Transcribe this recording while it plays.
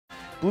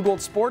Blue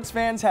Gold sports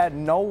fans had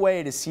no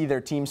way to see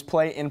their teams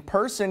play in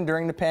person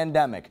during the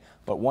pandemic,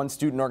 but one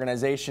student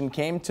organization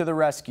came to the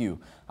rescue.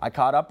 I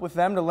caught up with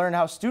them to learn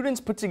how students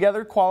put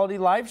together quality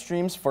live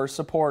streams for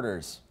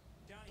supporters.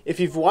 If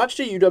you've watched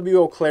a UW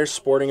Eau Claire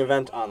sporting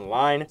event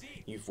online,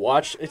 you've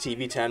watched a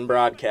TV10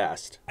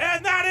 broadcast.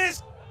 And that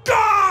is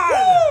gone!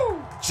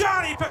 Woo!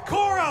 Johnny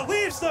Pecora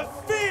leaves the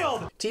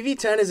field!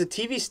 TV10 is a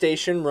TV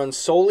station run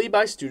solely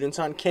by students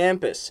on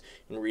campus.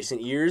 In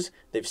recent years,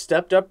 they've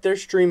stepped up their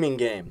streaming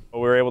game. We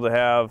were able to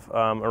have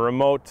a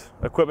remote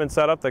equipment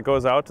setup that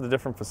goes out to the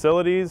different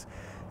facilities,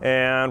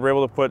 and we're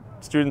able to put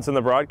students in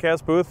the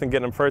broadcast booth and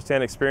get them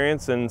first-hand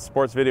experience in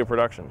sports video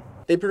production.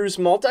 They produce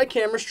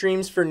multi-camera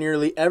streams for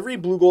nearly every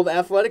Blue Gold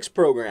athletics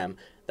program.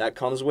 That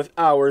comes with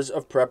hours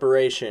of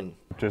preparation.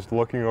 Just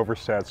looking over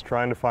sets,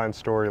 trying to find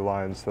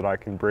storylines that I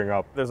can bring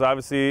up. There's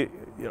obviously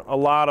a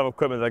lot of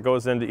equipment that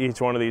goes into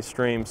each one of these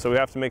streams, so we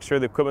have to make sure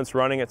the equipment's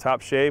running at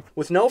top shape.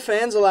 With no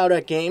fans allowed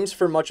at games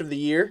for much of the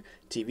year,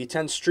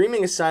 TV10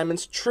 streaming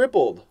assignments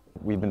tripled.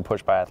 We've been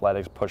pushed by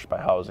athletics, pushed by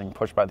housing,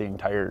 pushed by the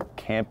entire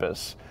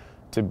campus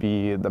to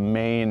be the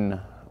main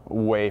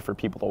way for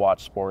people to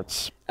watch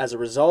sports. As a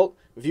result,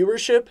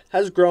 viewership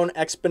has grown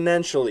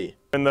exponentially.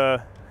 In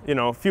the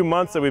few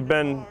months that we've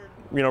been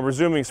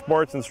resuming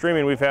sports and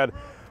streaming, we've had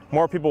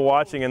more people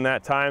watching in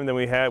that time than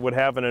we would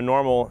have in a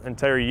normal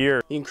entire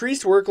year. The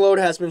increased workload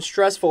has been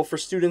stressful for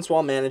students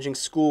while managing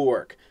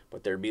schoolwork,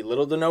 but there'd be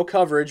little to no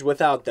coverage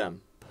without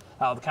them.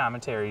 How the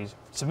commentary,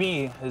 to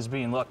me, is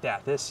being looked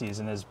at this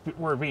season is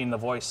we're being the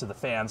voice of the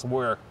fans.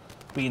 We're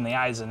being the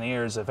eyes and the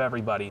ears of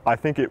everybody. I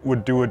think it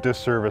would do a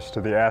disservice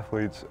to the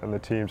athletes and the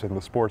teams and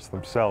the sports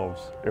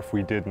themselves if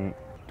we didn't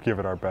give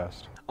it our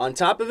best. On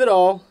top of it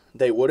all,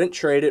 they wouldn't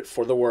trade it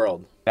for the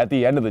world. At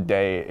the end of the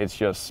day, it's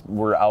just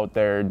we're out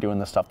there doing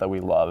the stuff that we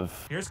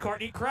love. Here's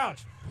Courtney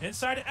Crouch,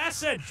 inside to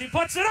Essen. She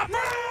puts it up.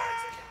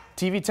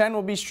 TV10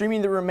 will be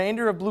streaming the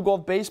remainder of Blue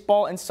Gold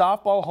baseball and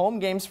softball home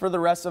games for the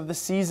rest of the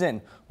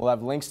season. We'll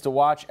have links to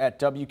watch at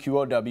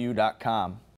WQOW.com.